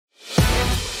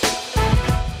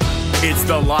It's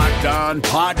the Locked On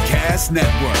Podcast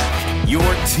Network, your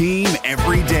team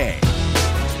every day.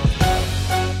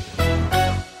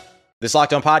 This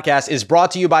Locked On Podcast is brought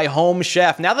to you by Home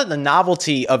Chef. Now that the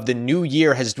novelty of the new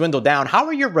year has dwindled down, how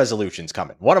are your resolutions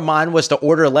coming? One of mine was to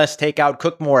order less takeout,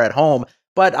 cook more at home,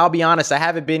 but I'll be honest, I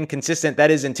haven't been consistent. That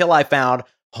is until I found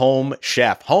Home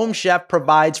Chef. Home Chef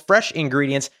provides fresh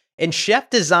ingredients and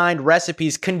chef-designed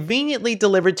recipes conveniently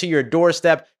delivered to your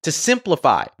doorstep to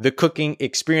simplify the cooking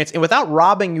experience and without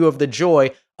robbing you of the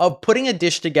joy of putting a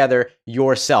dish together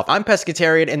yourself. I'm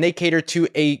pescatarian and they cater to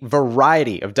a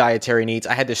variety of dietary needs.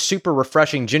 I had this super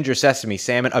refreshing ginger sesame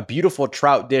salmon, a beautiful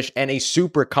trout dish, and a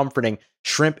super comforting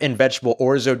shrimp and vegetable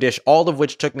orzo dish, all of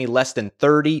which took me less than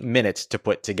 30 minutes to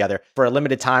put together. For a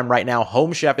limited time right now,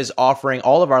 Home Chef is offering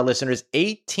all of our listeners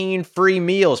 18 free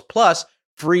meals plus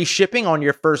free shipping on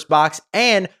your first box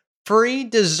and free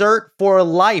dessert for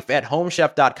life at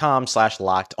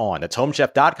homechef.com/lockedon. That's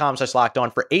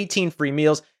homechef.com/lockedon for 18 free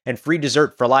meals and free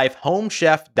dessert for life.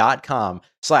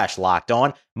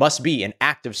 Homechef.com/lockedon. Must be an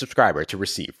active subscriber to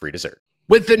receive free dessert.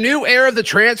 With the new era of the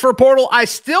transfer portal, I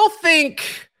still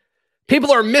think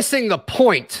people are missing the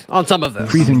point on some of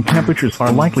this. Freezing temperatures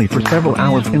are likely for several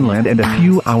hours inland and a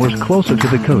few hours closer to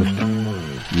the coast.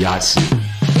 Yes.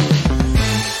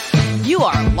 You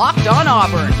are Locked On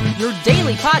Auburn, your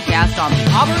daily podcast on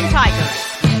the Auburn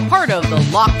Tigers. Part of the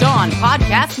Locked On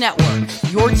Podcast Network,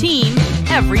 your team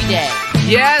every day.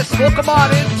 Yes, welcome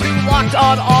on into Locked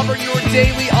On Auburn, your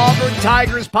daily Auburn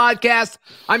Tigers podcast.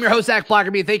 I'm your host, Zach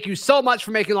Blackerby. Thank you so much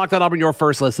for making Locked On Auburn your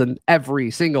first listen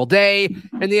every single day.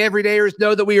 And the everydayers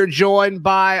know that we are joined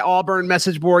by Auburn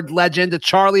message board legend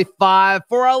Charlie 5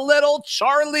 for a little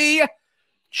Charlie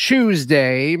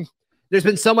Tuesday. There's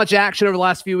been so much action over the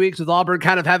last few weeks with Auburn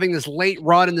kind of having this late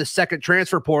run in the second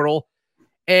transfer portal.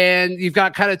 And you've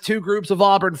got kind of two groups of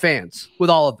Auburn fans with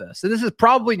all of this. And this is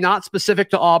probably not specific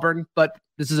to Auburn, but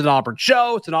this is an Auburn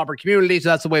show. It's an Auburn community. So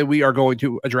that's the way we are going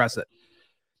to address it.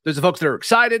 There's the folks that are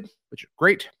excited, which are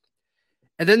great.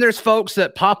 And then there's folks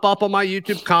that pop up on my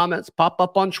YouTube comments, pop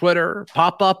up on Twitter,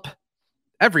 pop up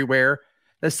everywhere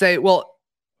that say, well,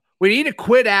 we need to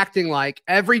quit acting like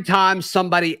every time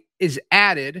somebody is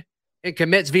added and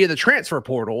commits via the transfer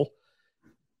portal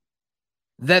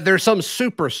that there's some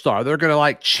superstar. They're going to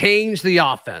like change the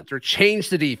offense or change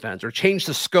the defense or change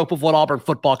the scope of what Auburn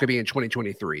football could be in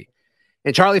 2023.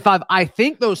 And Charlie 5, I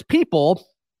think those people,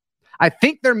 I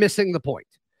think they're missing the point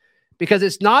because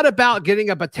it's not about getting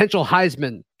a potential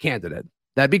Heisman candidate.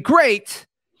 That'd be great.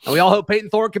 And we all hope Peyton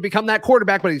Thorne can become that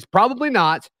quarterback, but he's probably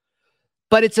not.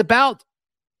 But it's about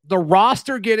the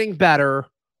roster getting better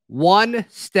one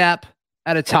step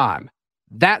at a time.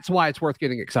 That's why it's worth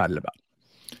getting excited about.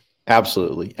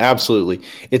 Absolutely. Absolutely.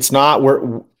 It's not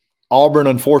where Auburn,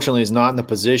 unfortunately, is not in the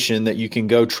position that you can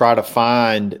go try to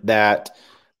find that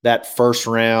first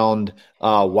round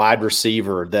wide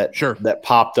receiver that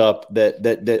popped up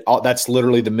that's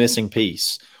literally the missing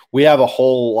piece. We have a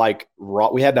whole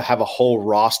we had to have a whole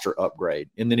roster upgrade.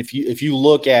 And then if you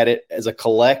look at it as a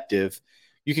collective,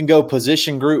 you can go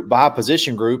position group by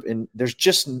position group, and there's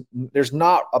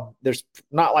not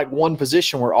like one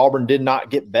position where Auburn did not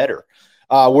get better,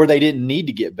 where they didn't need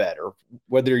to get better.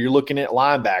 Whether you're looking at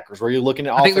linebackers, where you're looking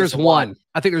at, I think there's one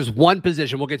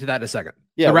position. We'll get to that in a second.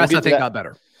 Yeah, the rest I think got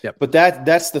better. Yep. But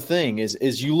that's the thing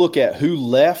is you look at who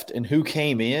left and who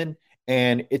came in,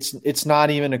 and it's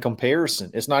not even a comparison.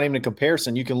 It's not even a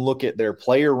comparison. You can look at their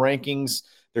player rankings,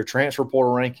 their transfer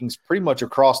portal rankings, pretty much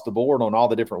across the board on all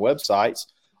the different websites.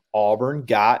 Auburn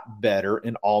got better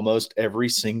in almost every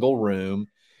single room.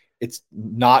 It's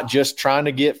not just trying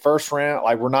to get first round.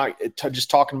 Like, we're not just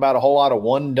talking about a whole lot of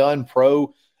one done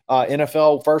pro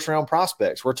NFL first round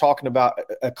prospects. We're talking about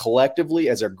collectively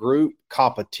as a group,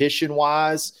 competition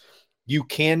wise. You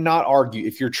cannot argue.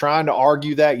 If you're trying to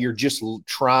argue that, you're just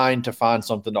trying to find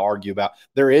something to argue about.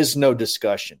 There is no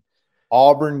discussion.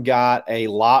 Auburn got a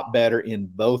lot better in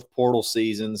both portal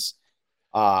seasons,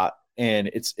 and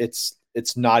it's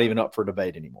not even up for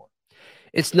debate anymore.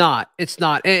 It's not.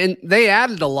 And they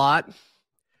added a lot,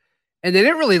 and they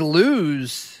didn't really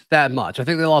lose that much. I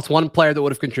think they lost one player that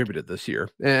would have contributed this year,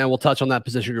 and we'll touch on that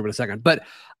position group in a second. But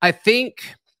I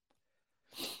think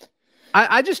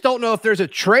I just don't know if there's a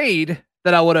trade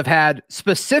that I would have had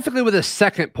specifically with a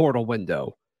second portal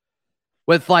window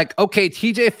with like, okay,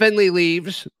 TJ Finley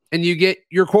leaves and you get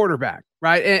your quarterback,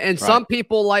 right? And right. Some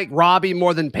people like Robbie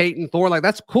more than Peyton Thorne. Like,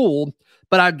 that's cool.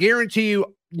 But I guarantee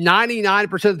you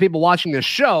 99% of the people watching this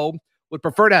show would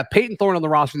prefer to have Peyton Thorne on the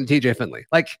roster than TJ Finley.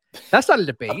 Like, that's not a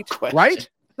debate, right?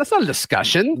 That's not a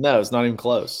discussion. No, it's not even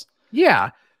close.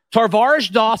 Yeah.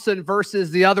 Tarvarish Dawson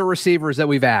versus the other receivers that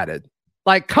we've added.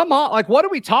 Like, come on. Like, what are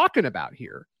we talking about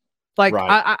here? Like,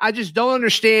 Right. I just don't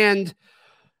understand.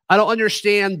 I don't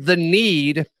understand the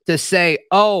need to say,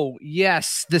 oh,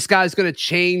 yes, this guy's going to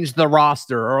change the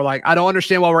roster. Or like, I don't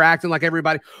understand why we're acting like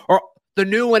everybody. Or the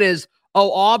new one is,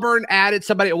 oh, Auburn added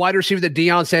somebody at wide receiver that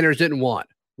Deion Sanders didn't want.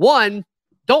 One,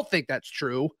 don't think that's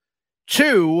true.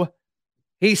 Two,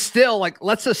 he's still like,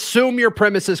 let's assume your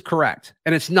premise is correct.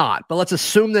 And it's not, but let's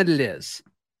assume that it is.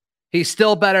 He's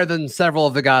still better than several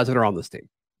of the guys that are on this team.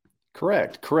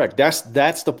 Correct. That's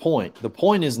the point. The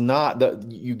point is not that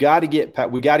we got to get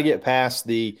past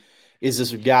the, is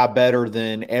this guy better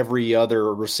than every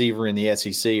other receiver in the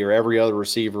SEC or every other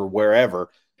receiver wherever?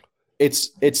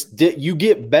 You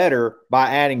get better by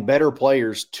adding better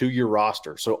players to your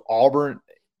roster. So Auburn,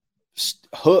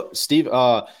 Hooks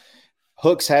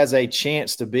has a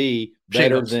chance to be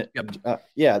better than,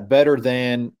 better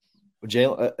than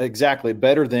Jalen. Exactly,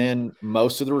 better than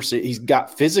most of the receivers. He's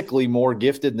got physically more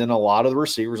gifted than a lot of the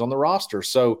receivers on the roster.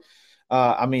 So,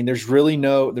 I mean, there's really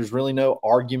no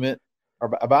argument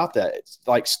about that. It's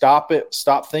like, stop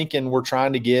thinking we're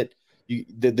trying to get you.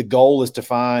 The goal is to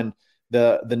find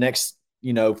the next,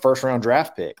 first round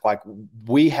draft pick. Like,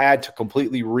 we had to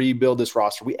completely rebuild this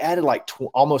roster. We added like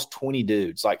almost 20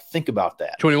 dudes. Like, think about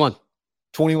that. 21.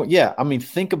 Yeah. I mean,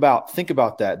 think about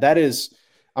that. That is,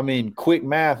 I mean, quick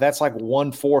math, that's like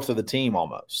 1/4 of the team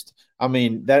almost. I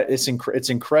mean, that it's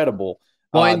incredible.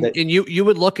 Well, and you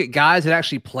would look at guys that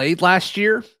actually played last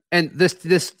year, and this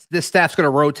staff's going to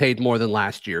rotate more than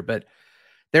last year, but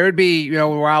there would be,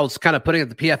 where I was kind of putting at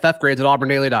the PFF grades at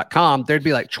auburndaily.com, there'd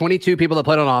be like 22 people that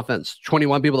played on offense,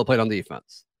 21 people that played on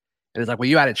defense. And it's like, well,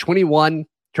 you added 21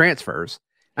 transfers,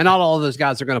 and not all of those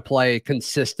guys are going to play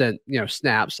consistent,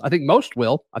 snaps. I think most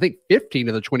will. I think 15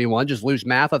 of the 21, just lose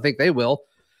math, I think they will.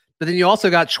 But then you also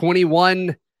got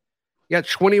 21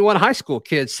 high school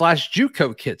kids /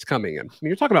 JUCO kids coming in. I mean,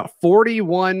 you're talking about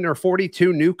 41 or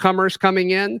 42 newcomers coming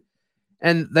in,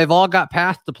 and they've all got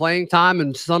past the playing time,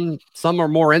 and some are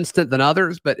more instant than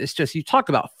others. But it's just, you talk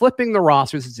about flipping the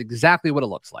rosters. It's exactly what it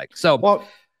looks like. So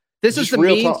this is the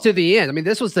means to the end. I mean,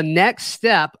 this was the next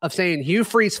step of saying Hugh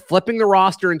Freeze flipping the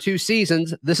roster in 2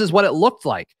 seasons. This is what it looked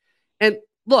like. And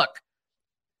look,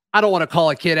 I don't want to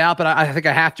call a kid out, but I think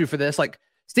I have to for this. Like,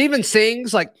 Steven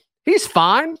Sings, like, he's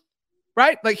fine,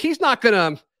 right? Like, he's not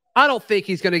going to, I don't think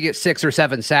he's going to get 6 or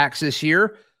 7 sacks this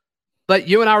year, but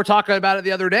you and I were talking about it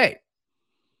the other day.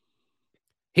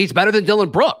 He's better than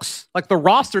Dylan Brooks. Like, the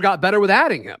roster got better with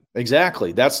adding him.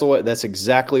 Exactly. That's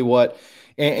exactly what,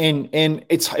 and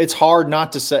it's hard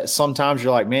not to say. Sometimes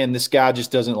you're like, man, this guy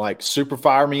just doesn't like super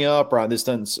fire me up, or this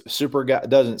doesn't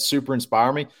super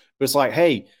inspire me. But it's like,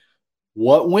 hey,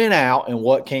 what went out and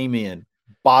what came in?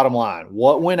 Bottom line,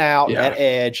 what went out at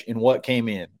edge and what came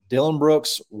in? Dylan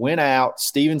Brooks went out.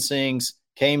 Steven Sings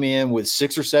came in with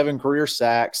 6 or 7 career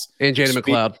sacks. And Jaden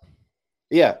McLeod.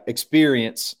 Yeah,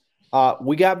 experience.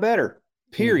 We got better,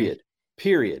 period.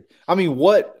 I mean,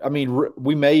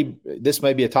 this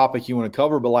may be a topic you want to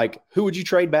cover, but like, who would you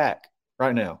trade back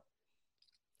right now?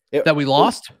 That we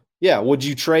lost? Yeah. Would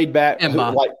you trade back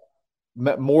like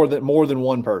more than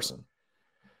one person?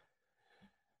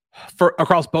 For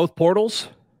across both portals?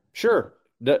 Sure.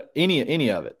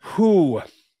 Any of it. Who?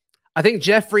 I think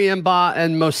Jeffrey Mba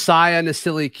and Mosiah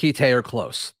Nasili Kite are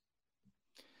close.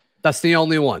 That's the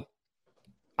only one.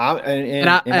 I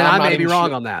may be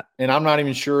wrong on that. And I'm not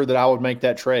even sure that I would make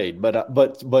that trade. But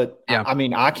yeah. I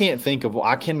mean, I'm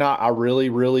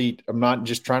not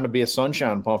just trying to be a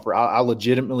sunshine pumper. I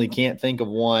legitimately can't think of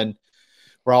one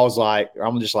where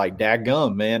I'm just like,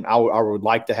 dadgum, man. I would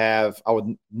like to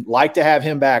have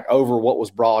him back over what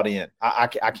was brought in. I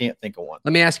can't think of one.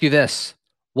 Let me ask you this.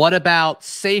 What about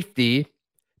safety?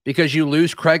 Because you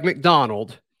lose Craig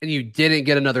McDonald and you didn't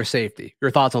get another safety. Your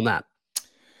thoughts on that?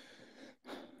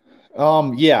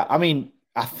 Yeah, I mean,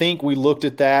 I think we looked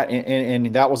at that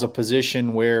and that was a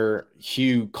position where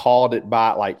Hugh called it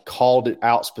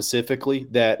out specifically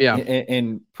that,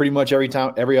 and pretty much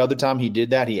every other time he did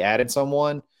that, he added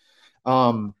someone.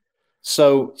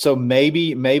 So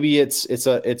maybe maybe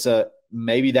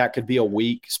that could be a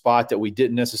weak spot that we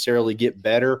didn't necessarily get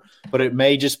better, but it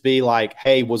may just be like,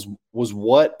 hey, was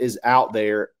what is out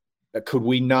there?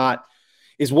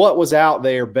 Is what was out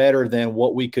there better than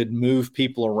what we could move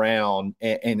people around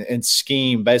and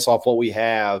scheme based off what we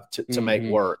have to make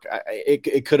work?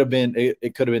 It could have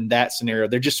been that scenario.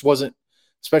 There just wasn't,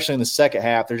 especially in the second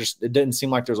half. It didn't seem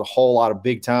like there's a whole lot of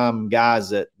big time guys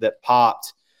that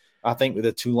popped. I think with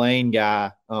the Tulane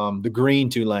guy, the green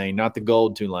Tulane, not the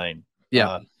gold Tulane.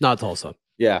 Yeah, not Tulsa.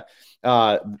 Yeah,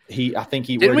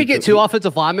 didn't we get 2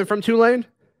 offensive linemen from Tulane?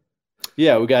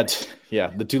 Yeah, we got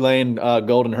the Tulane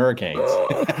Golden Hurricanes.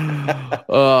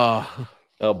 Oh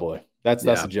boy, that's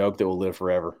a joke that will live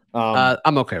forever.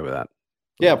 I'm okay with that.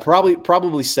 Yeah,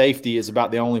 probably safety is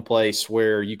about the only place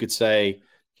where you could say,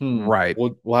 right.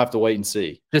 We'll have to wait and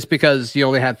see. Just because you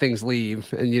only had things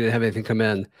leave and you didn't have anything come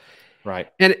in. Right.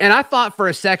 And I thought for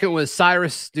a second was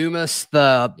Cyrus Dumas,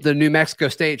 the New Mexico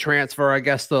State transfer, I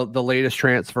guess the latest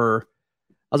transfer.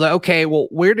 I was like, okay, well,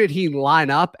 where did he line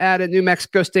up at New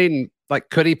Mexico State? And like,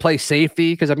 could he play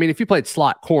safety? Because I mean, if you played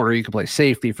slot corner, you could play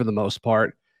safety for the most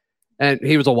part. And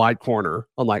he was a wide corner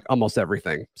on like almost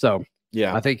everything. So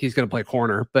yeah, I think he's going to play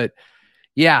corner. But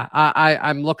yeah,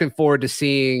 I'm looking forward to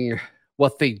seeing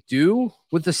what they do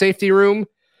with the safety room.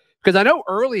 Because I know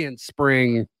early in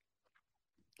spring,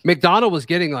 McDonald was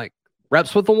getting like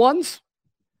reps with the ones.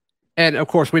 And of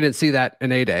course, we didn't see that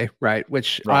in A-Day, right?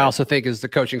 Which I also think is the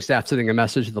coaching staff sending a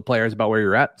message to the players about where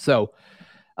you're at. So,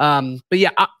 but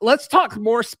yeah, let's talk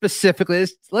more specifically.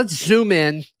 Let's zoom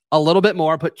in a little bit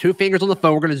more. Put two fingers on the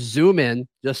phone. We're going to zoom in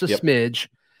just a smidge.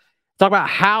 Talk about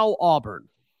how Auburn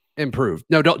improved.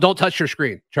 No, don't touch your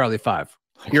screen, Charlie 5.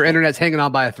 Your internet's hanging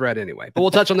on by a thread anyway. But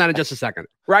we'll touch on that in just a second.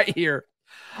 Right here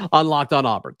on Locked On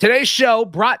Auburn. Today's show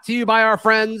brought to you by our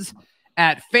friends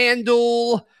at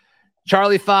FanDuel.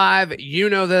 Charlie 5, you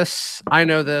know this. I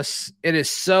know this. It is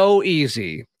so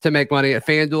easy to make money at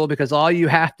FanDuel because all you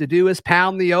have to do is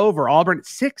pound the over. Auburn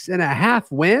 6.5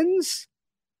 wins.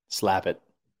 Slap it.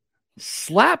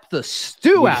 Slap the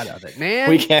stew out of it, man.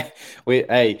 We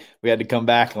had to come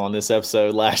back on this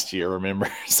episode last year, remember?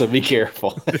 So be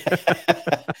careful.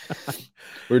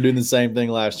 We're doing the same thing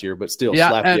last year, but still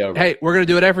slap the over. Hey, we're going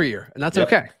to do it every year, and that's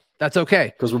okay. That's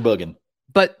okay. Because we're bugging.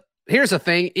 But here's the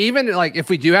thing. Even like if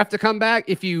we do have to come back,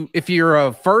 if you're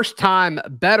a first-time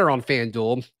bettor on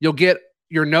FanDuel, you'll get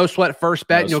your no-sweat first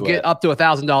bet, and you'll get up to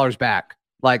 $1,000 back.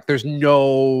 Like there's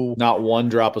not one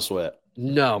drop of sweat.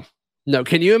 No.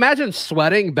 Can you imagine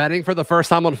sweating betting for the first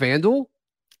time on FanDuel?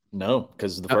 No,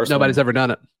 because the first nobody's ever done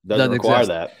it. Doesn't require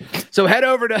that. So head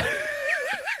over to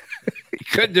you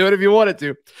couldn't do it if you wanted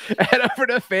to. Head over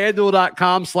to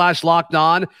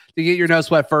FanDuel.com/lockedon to get your no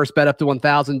sweat first bet up to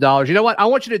 $1,000. You know what? I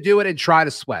want you to do it and try to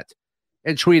sweat.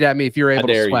 And tweet at me if you're able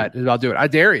to sweat. And I'll do it. I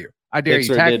dare you. Tag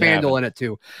FanDuel in it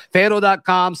too.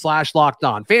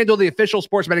 FanDuel.com/lockedon. FanDuel, the official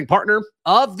sports betting partner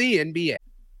of the NBA.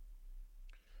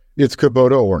 It's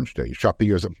Kubota Orange Day. Shop the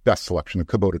year's best selection of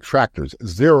Kubota tractors,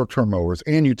 zero-turn mowers,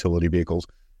 and utility vehicles,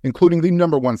 including the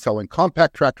 #1 selling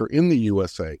compact tractor in the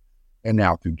USA. And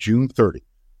now through June 30,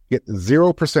 get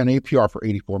 0% APR for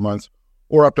 84 months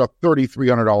or up to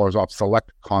 $3,300 off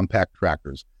select compact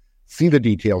tractors. See the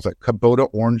details at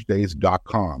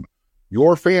KubotaOrangeDays.com.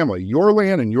 Your family, your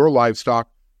land, and your livestock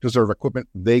deserve equipment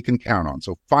they can count on.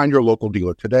 So find your local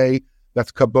dealer today.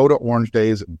 That's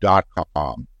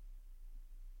KubotaOrangeDays.com.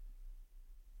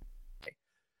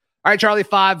 All right, Charlie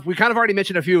 5, we kind of already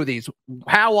mentioned a few of these.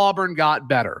 How Auburn got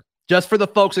better. Just for the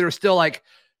folks that are still like,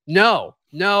 no,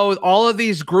 all of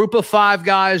these group of 5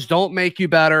 guys don't make you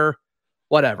better,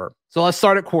 whatever. So let's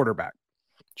start at quarterback.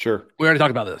 Sure. We already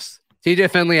talked about this. TJ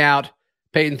Finley out,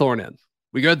 Peyton Thorne in.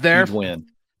 We good there? Huge win.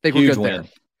 Think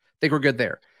we're good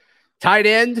there. Tight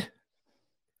end,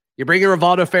 you bring in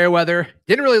Rivaldo Fairweather.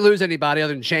 Didn't really lose anybody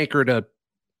other than Shanker to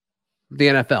the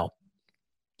NFL.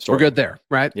 We're good there,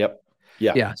 right? Yep.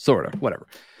 Yeah, sort of. Whatever.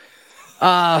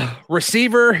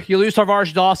 Receiver, you lose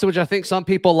Tarvaris Dawson, which I think some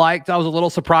people liked. I was a little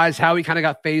surprised how he kind of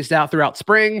got phased out throughout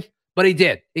spring, but he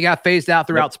did. He got phased out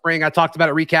throughout spring. I talked about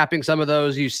it, recapping some of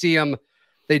those. You see them,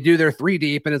 they do their 3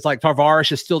 deep, and it's like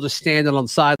Tarvaris is still just standing on the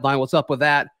sideline. What's up with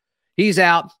that? He's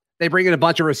out. They bring in a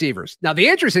bunch of receivers. Now, the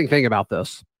interesting thing about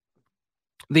this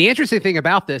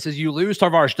is you lose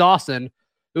Tarvaris Dawson,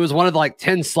 who was one of the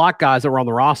 10 slot guys that were on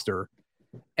the roster.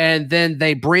 And then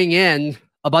they bring in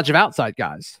a bunch of outside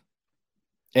guys,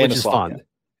 which is fun.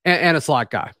 And a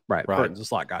slot guy. Right. Burton's a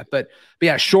slot guy. But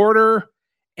yeah, Shorter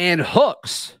and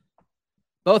Hooks,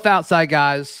 both outside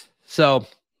guys. So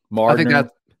Mardner, I think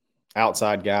that's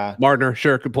outside guy. Mardner,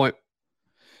 sure. Good point.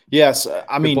 Yes.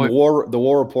 I mean, the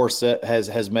War Report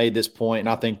has made this point, and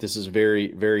I think this is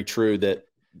very, very true, that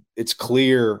it's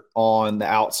clear on the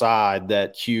outside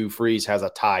that Hugh Freeze has a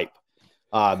type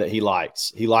that he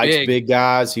likes. He likes big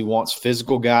guys. He wants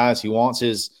physical guys. He wants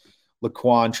his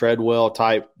Laquan Treadwell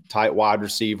type wide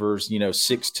receivers,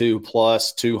 6'2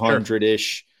 plus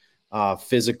 200-ish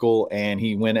physical. And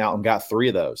he went out and got 3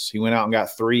 of those. He went out and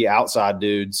got 3 outside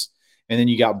dudes. And then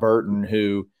you got Burton,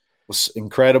 who was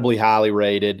incredibly highly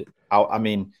rated. I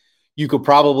mean, you could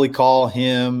probably call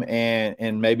him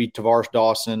and maybe Tarvaris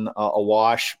Dawson a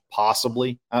wash,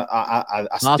 possibly. I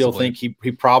still think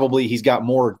he's got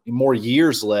more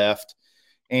years left,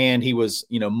 and he was,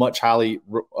 much highly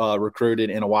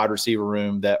recruited in a wide receiver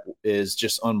room that is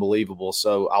just unbelievable.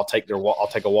 So I'll take a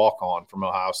walk on from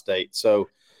Ohio State. So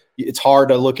it's hard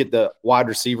to look at the wide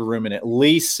receiver room and at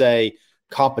least say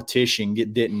competition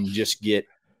didn't just get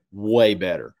way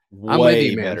better. I'm with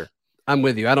you, man. I'm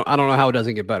with you. I don't know how it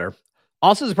doesn't get better.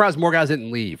 Also surprised more guys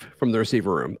didn't leave from the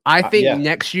receiver room. I think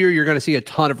next year you're going to see a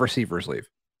ton of receivers leave.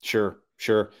 Sure.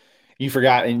 You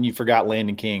forgot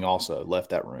Landon King also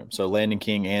left that room. So Landon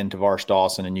King and Tavares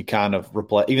Dawson, and you kind of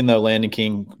replace, even though Landon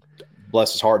King,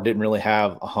 bless his heart, didn't really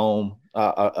have a home,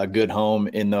 a good home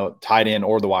in the tight end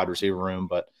or the wide receiver room.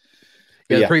 But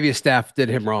the previous staff did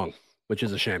him wrong, which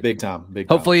is a shame. Big time.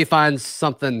 Hopefully he finds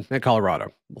something in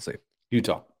Colorado. We'll see.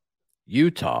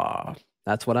 Utah.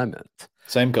 That's what I meant.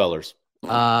 Same colors.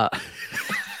 Not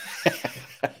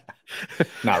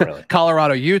really.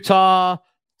 Colorado, Utah,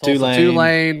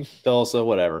 Tulane, Tulsa,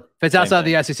 whatever. If it's outside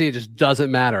the SEC, it just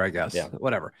doesn't matter, I guess. Yeah.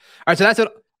 Whatever. All right, so that's an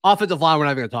offensive line we're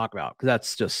not even going to talk about because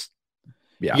that's just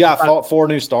You got 4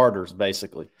 new starters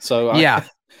basically. So I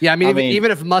mean,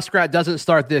 even if Muskrat doesn't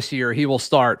start this year, he will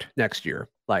start next year.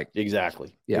 Like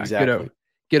exactly. Yeah. Exactly.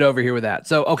 Get over here with that.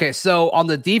 So on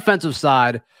the defensive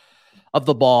side of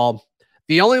the ball,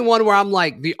 the only one where I'm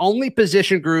like, the only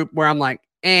position group where I'm like,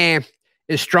 is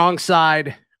strong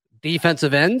side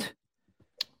defensive end.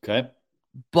 Okay.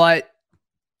 But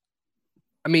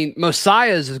I mean,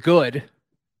 Mosiah's is good.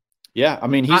 Yeah. I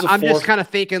mean, I'm just kind of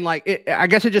thinking like, I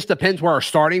guess it just depends where our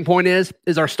starting point is.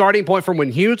 Is our starting point from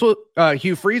when Hugh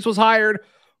Freeze was hired,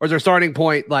 or is our starting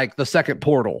point like the second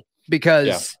portal?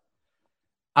 Because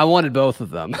I wanted both of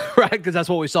them, right? Because that's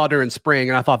what we saw during spring.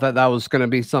 And I thought that was going to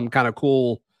be some kind of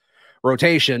cool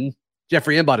rotation.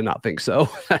 Jeffrey Emba did not think so.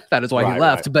 That is why he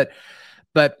left. Right.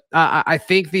 But I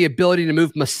think the ability to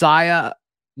move Mosiah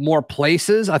more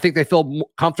places, I think they feel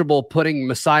comfortable putting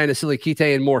Mosiah and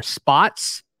Asilikite in more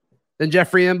spots than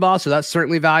Jeffrey Emba. So that's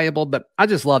certainly valuable. But I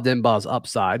just loved Emba's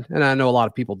upside. And I know a lot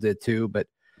of people did too, but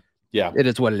it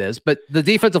is what it is. But the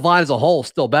defensive line as a whole is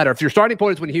still better. If your starting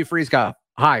point is when Hugh Freeze got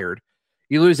hired,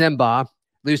 you lose Emba,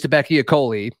 lose to Becky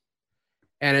Akoli,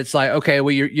 and it's like, okay,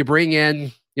 well, you bring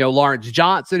in, Lawrence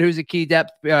Johnson, who's a key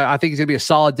depth. I think he's going to be a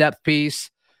solid depth piece.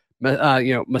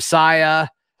 Mosiah,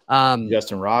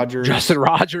 Justin Rogers,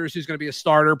 who's going to be a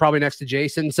starter probably next to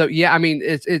Jason. So I mean,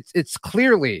 it's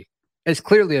clearly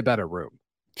a better room.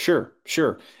 Sure.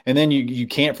 And then you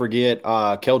can't forget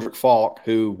Keldrick Falk,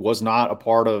 who was not a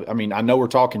part of. I mean, I know we're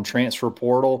talking transfer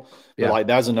portal, but like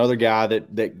that's another guy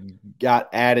that got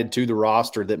added to the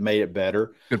roster that made it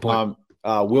better. Good point.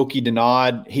 Wilkie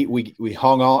Denard, we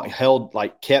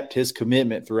kept his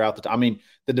commitment throughout the time. I mean,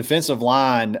 the defensive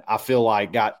line, I feel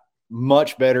like got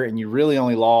much better, and you really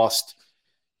only lost,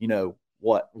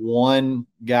 one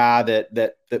guy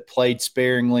that played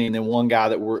sparingly, and then one guy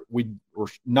that we were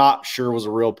not sure was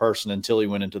a real person until he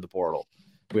went into the portal.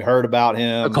 We heard about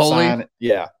him.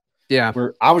 Yeah.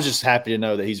 I was just happy to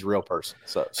know that he's a real person.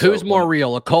 So who's more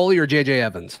real, Akoli or JJ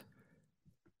Evans?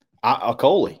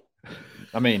 Akoli.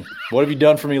 I mean, what have you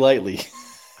done for me lately?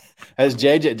 As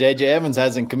JJ Evans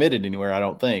hasn't committed anywhere, I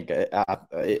don't think.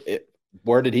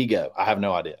 Where did he go? I have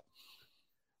no idea.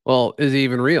 Well, is he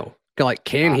even real?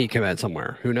 Can he commit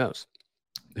somewhere? Who knows?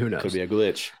 Could be a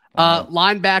glitch.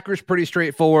 Linebackers pretty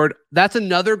straightforward. That's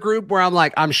another group where I'm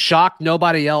like, I'm shocked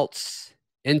nobody else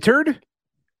entered.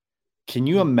 Can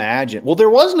you imagine? Well, there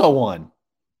was no one.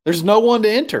 There's no one to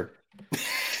enter.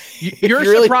 You're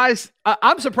surprised.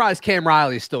 I'm surprised Cam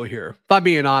Riley's still here, if I'm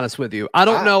being honest with you. I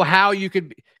don't know how you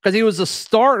could, because he was a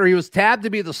starter. He was tabbed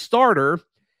to be the starter,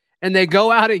 and they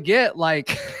go out and get all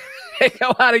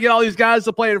these guys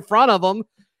to play in front of him.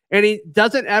 And he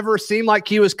doesn't ever seem like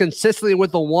he was consistently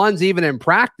with the ones, even in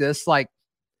practice.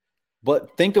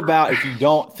 But think about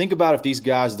if these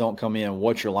guys don't come in,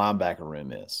 what your linebacker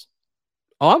room is.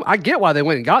 Oh, I get why they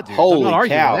went and got dudes. Holy I'm not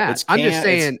arguing cow! that.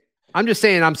 I'm just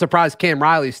saying. I'm surprised Cam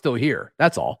Riley's still here.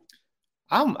 That's all.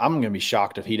 I'm going to be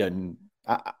shocked if he doesn't.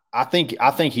 I think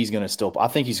he's going to still. I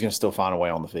think he's going to still find a way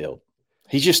on the field.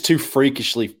 He's just too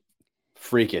freakish to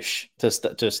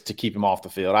keep him off the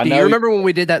field. Do you remember when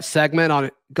we did that segment on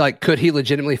could he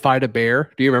legitimately fight a bear?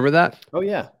 Do you remember that? Oh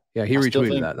yeah. Yeah, he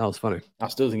retweeted that. That was funny. I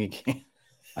still think he can.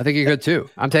 I think he could too.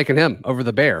 I'm taking him over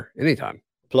the bear anytime.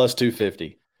 Plus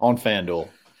 250 on FanDuel.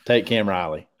 Take Cam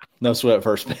Riley. No sweat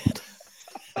first bid.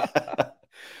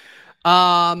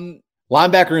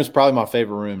 Linebacker is probably my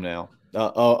favorite room now.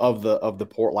 Of the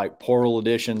portal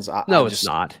editions. It's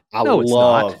not. I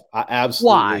absolutely.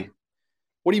 Why?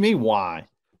 What do you mean why?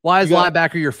 Why is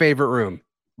linebacker your favorite room?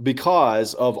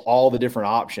 because of all the different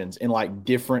options and like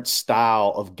different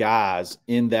style of guys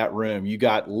in that room. You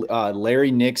got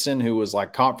Larry Nixon, who was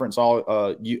like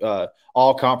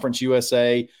all conference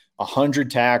USA,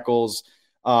 100 tackles,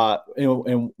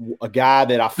 and a guy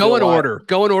that I feel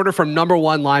go in order from number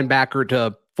one linebacker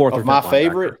to fourth or fifth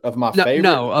favorite linebacker. of my favorite.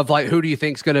 No, of like who do you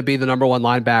think is going to be the number one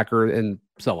linebacker and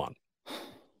so on.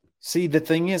 See, the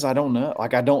thing is, I don't know.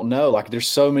 Like, there's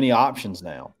so many options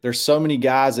now. There's so many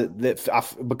guys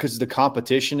because the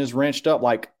competition is wrenched up.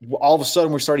 Like, all of a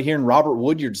sudden, we started hearing Robert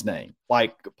Woodyard's name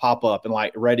like pop up and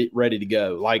like ready to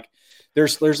go. Like,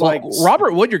 there's like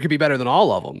Robert Woodyard could be better than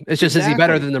all of them. It's just Is he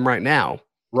better than them right now?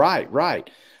 Right.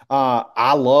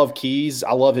 I love Keys.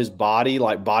 I love his body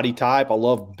type. I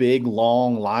love big,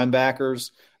 long linebackers.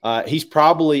 He's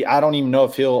probably. I don't even know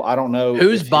if he'll. I don't know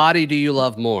whose body do you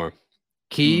love more.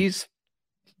 Keys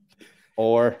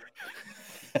or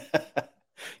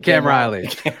Cam Riley.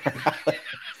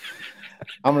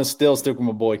 I'm going to still stick with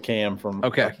my boy Cam from.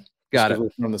 Okay. Got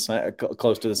it. From the same,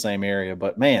 close to the same area,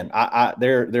 but man,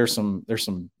 there's some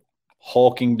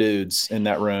hulking dudes in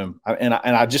that room.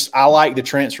 I like the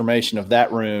transformation of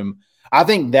that room. I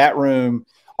think that room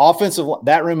and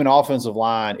offensive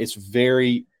line, it's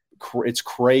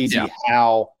crazy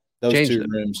how those Changed two it.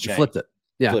 rooms changed. You flipped it.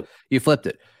 Yeah. You flipped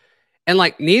it. And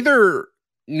like neither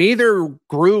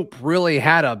group really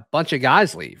had a bunch of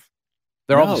guys leave.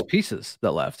 They're all just pieces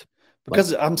that left.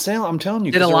 Because I'm telling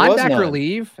you, did a linebacker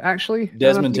leave actually?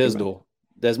 Desmond Tisdale.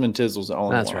 Desmond Tisdale's the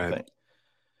only one, right. I think.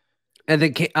 And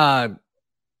then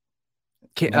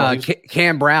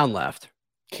Cam Brown left.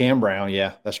 Cam Brown,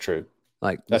 yeah, that's true.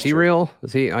 Like, was he real?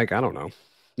 Was he like, I don't know.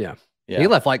 Yeah. He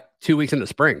left like 2 weeks into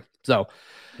spring. So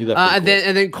he left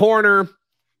and then corner.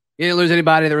 You didn't lose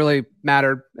anybody that really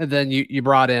mattered, and then you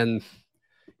brought in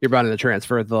the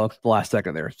transfer at the last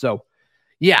second there. So,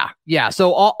 yeah.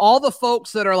 So all the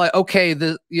folks that are like, okay,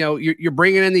 you're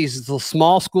bringing in these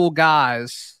small school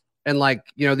guys, and like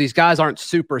these guys aren't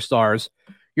superstars.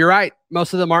 You're right.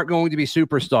 Most of them aren't going to be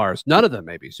superstars. None of them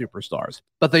may be superstars,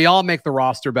 but they all make the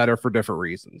roster better for different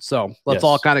reasons. So let's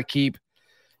all kind of keep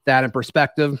that in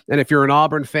perspective. And if you're an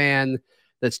Auburn fan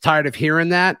that's tired of hearing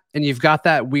that, and you've got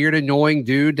that weird, annoying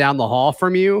dude down the hall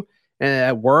from you and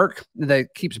at work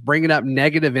that keeps bringing up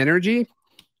negative energy,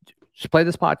 just play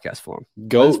this podcast for him.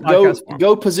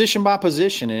 Go position by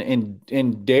position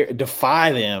and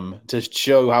defy them to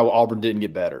show how Auburn didn't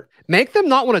get better. Make them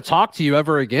not want to talk to you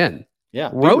ever again. Yeah,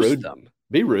 roast them.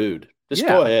 Be rude. Just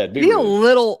go ahead.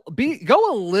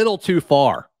 Go a little too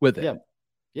far with it.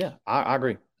 Yeah, I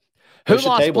agree. Who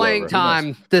lost playing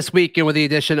time this weekend with the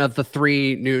addition of the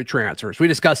 3 new transfers? We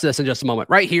discuss this in just a moment,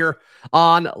 right here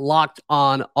on Locked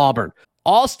on Auburn.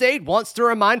 Allstate wants to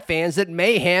remind fans that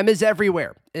mayhem is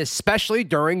everywhere, especially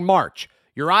during March.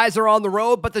 Your eyes are on the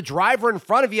road, but the driver in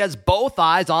front of you has both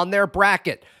eyes on their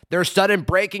bracket. Their sudden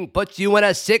braking puts you in a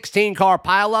 16-car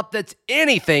pileup that's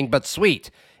anything but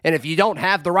sweet. And if you don't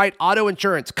have the right auto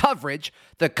insurance coverage,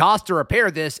 the cost to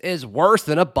repair this is worse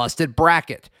than a busted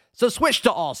bracket. So switch to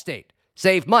Allstate,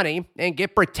 save money, and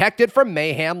get protected from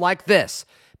mayhem like this.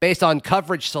 Based on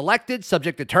coverage selected,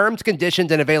 subject to terms,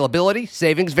 conditions, and availability,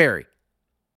 savings vary.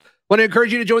 Want to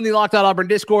encourage you to join the Locked On Auburn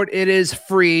Discord. It is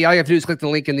free. All you have to do is click the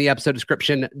link in the episode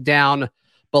description down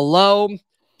below.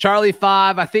 Charlie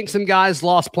 5, I think some guys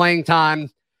lost playing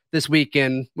time this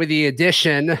weekend with the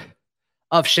addition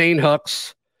of Shane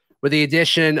Hooks, with the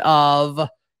addition of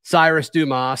Cyrus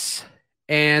Dumas,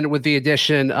 and with the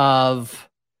addition of...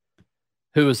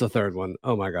 Who was the third one?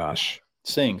 Oh my gosh.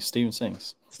 Steven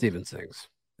Sings. There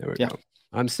we go.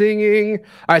 I'm singing.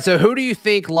 All right. So who do you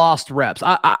think lost reps?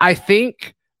 I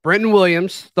think Brenton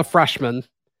Williams, the freshman,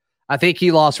 I think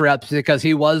he lost reps because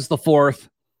he was the 4th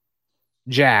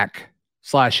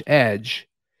jack/edge,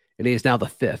 and he is now the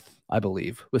 5th, I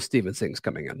believe, with Steven Sings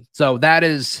coming in. So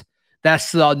that's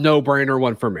a no-brainer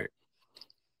one for me.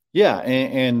 Yeah.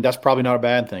 And that's probably not a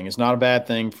bad thing. It's not a bad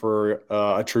thing for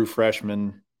a true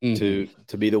freshman to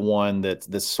be the one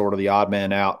that's sort of the odd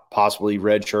man out, possibly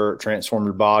redshirt, transform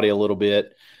your body a little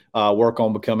bit, work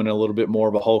on becoming a little bit more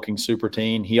of a hulking super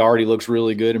team. He already looks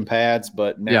really good in pads,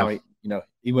 but now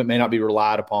he may not be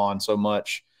relied upon so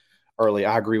much early.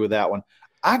 I agree with that one.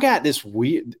 I got this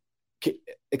weird.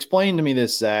 Explain to me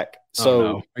this, Zach.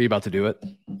 So are you about to do it?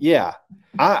 Yeah,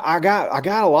 I got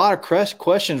a lot of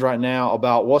questions right now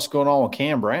about what's going on with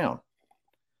Cam Brown.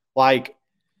 Like,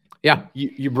 yeah,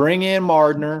 you bring in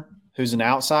Mardner, who's an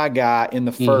outside guy in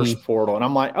the first portal, and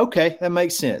I'm like, okay, that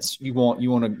makes sense.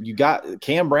 You got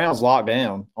Cam Brown's locked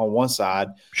down on one side.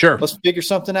 Sure, let's figure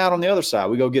something out on the other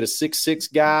side. We go get a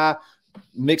 6'6" guy,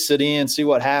 mix it in, see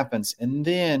what happens, and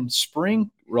then spring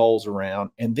rolls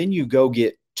around, and then you go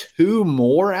get 2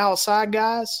 more outside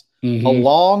guys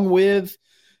along with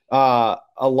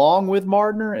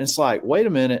Mardner. And it's like, wait a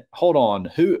minute, hold on.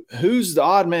 Who's the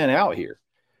odd man out here?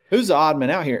 Who's the odd man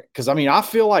out here? Because, I mean, I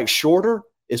feel like Shorter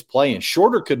is playing.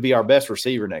 Shorter could be our best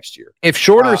receiver next year. If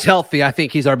Shorter's healthy, I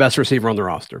think he's our best receiver on the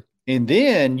roster. And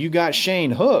then you got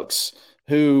Shane Hooks,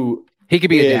 who he could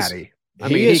be a daddy. I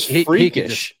mean, he's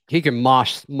freakish. He can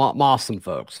moss some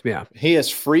folks. Yeah, he is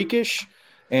freakish,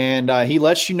 and he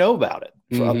lets you know about it.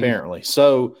 Apparently,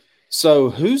 so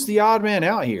who's the odd man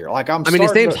out here? Like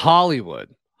his name's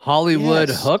Hollywood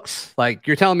yes. Hooks. Like,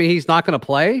 you're telling me he's not going to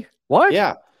play? What?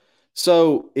 Yeah.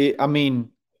 So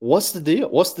what's the deal?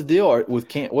 What's the deal with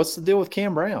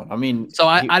Cam Brown? I mean, so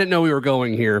I didn't know we were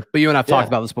going here, but you and I've talked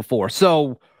about this before.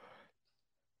 So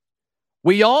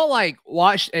we all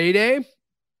watched A-Day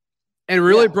and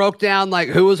really broke down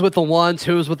who was with the ones,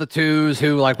 who was with the twos,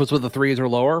 who was with the threes or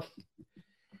lower.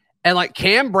 And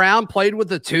Cam Brown played with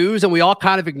the twos, and we all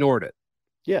kind of ignored it.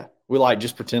 Yeah. We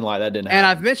just pretend like that didn't happen. And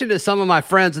I've mentioned to some of my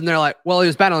friends, and they're like, well, he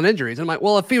was battling injuries. And I'm like,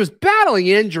 well, if he was battling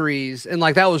injuries and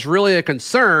that was really a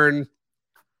concern,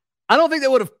 I don't think they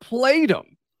would have played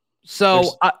him.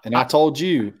 So I told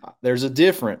you there's a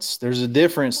difference. There's a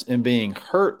difference in being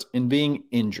hurt and being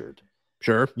injured.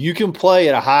 Sure. You can play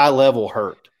at a high level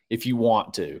hurt if you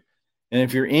want to. And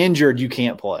if you're injured, you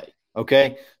can't play.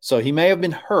 Okay. So he may have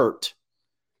been hurt,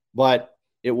 but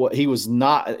he was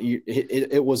not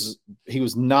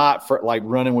for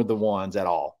running with the ones at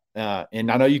all.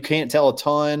 And I know you can't tell a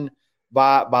ton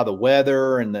by the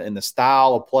weather and the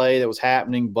style of play that was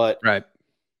happening, but right.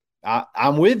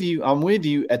 I'm with you.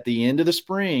 At the end of the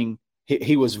spring,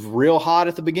 he was real hot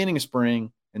at the beginning of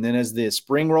spring. And then as the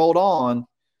spring rolled on,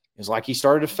 it's like he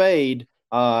started to fade.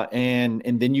 And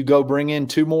then you go bring in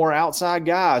 2 more outside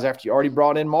guys after you already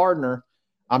brought in Mardner.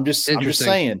 I'm just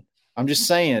saying.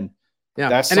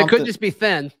 Yeah. And it could just be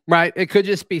thin, right? It could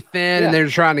just be thin and they're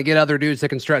trying to get other dudes that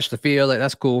can stretch the field.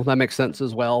 That's cool. That makes sense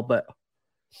as well. But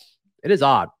it is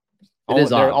odd.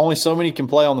 Only so many can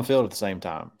play on the field at the same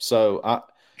time. So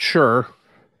sure.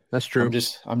 That's true.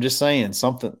 I'm just saying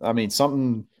something. I mean,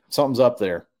 something's up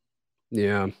there.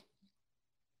 Yeah.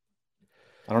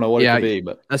 I don't know what it could be,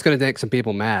 but that's going to make some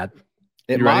people mad.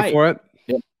 You ready for it?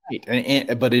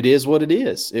 But it is what it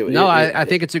is. I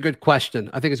think it's a good question.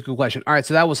 All right,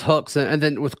 so that was Hooks. And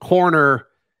then with corner,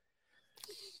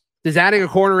 does adding a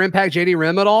corner impact JD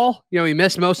Rim at all? He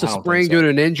missed most of spring due to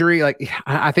an injury.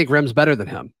 I think Rim's better than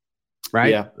him,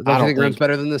 right? Yeah. Don't you think Rim's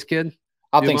better than this kid?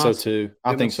 I think so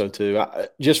too.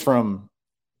 Just from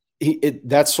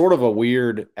that's sort of a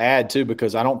weird ad too,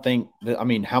 because I don't think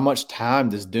how much time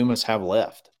does Dumas have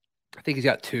left? I think he's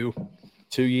got 2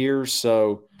 years.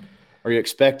 So are you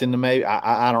expecting to maybe?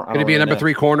 I don't. Could he be a number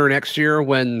 3 corner next year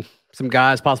when some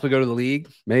guys possibly go to the league?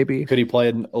 Maybe. Could he play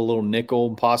a little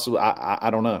nickel? Possibly.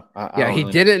 I don't know. He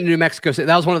did it in New Mexico State.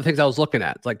 That was one of the things I was looking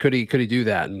at. It's could he do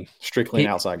that? And strictly an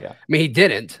outside guy. I mean, he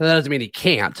didn't. That doesn't mean he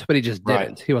can't, but he just didn't.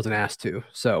 Right. He wasn't asked to.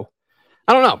 So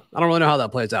I don't know. I don't really know how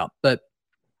that plays out. But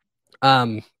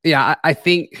I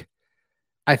think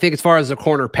as far as the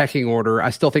corner pecking order, I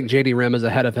still think JD Rim is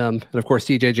ahead of him, and of course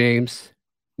CJ James,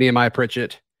 Nehemiah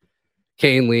Pritchett,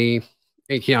 Kane Lee,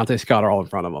 and Keontae Scott are all in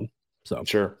front of him. So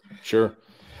sure.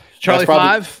 Charlie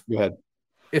 5. Go ahead.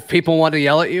 If people want to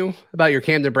yell at you about your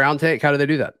Camden Brown take, how do they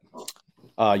do that?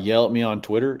 Yell at me on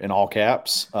Twitter in all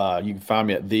caps. You can find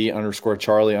me at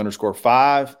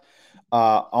 _Charlie_5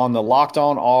 on the Locked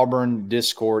On Auburn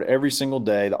Discord every single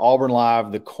day. The Auburn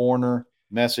Live, the corner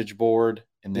message board,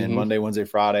 and then Monday, Wednesday,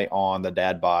 Friday on the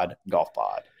Dad Bod Golf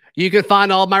Pod. You can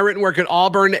find all of my written work at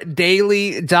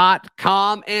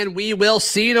auburndaily.com, and we will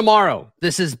see you tomorrow.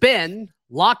 This has been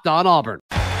Locked On Auburn.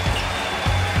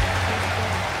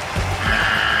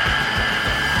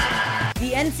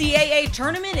 The NCAA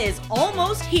tournament is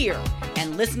almost here,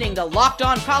 and listening to Locked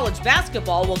On College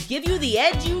Basketball will give you the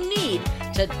edge you need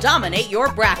to dominate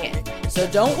your bracket. So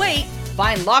don't wait.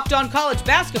 Find Locked On College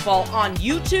Basketball on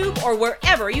YouTube or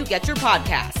wherever you get your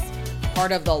podcasts.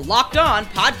 Part of the Locked On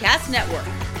Podcast Network.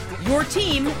 Your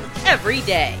team every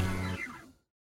day.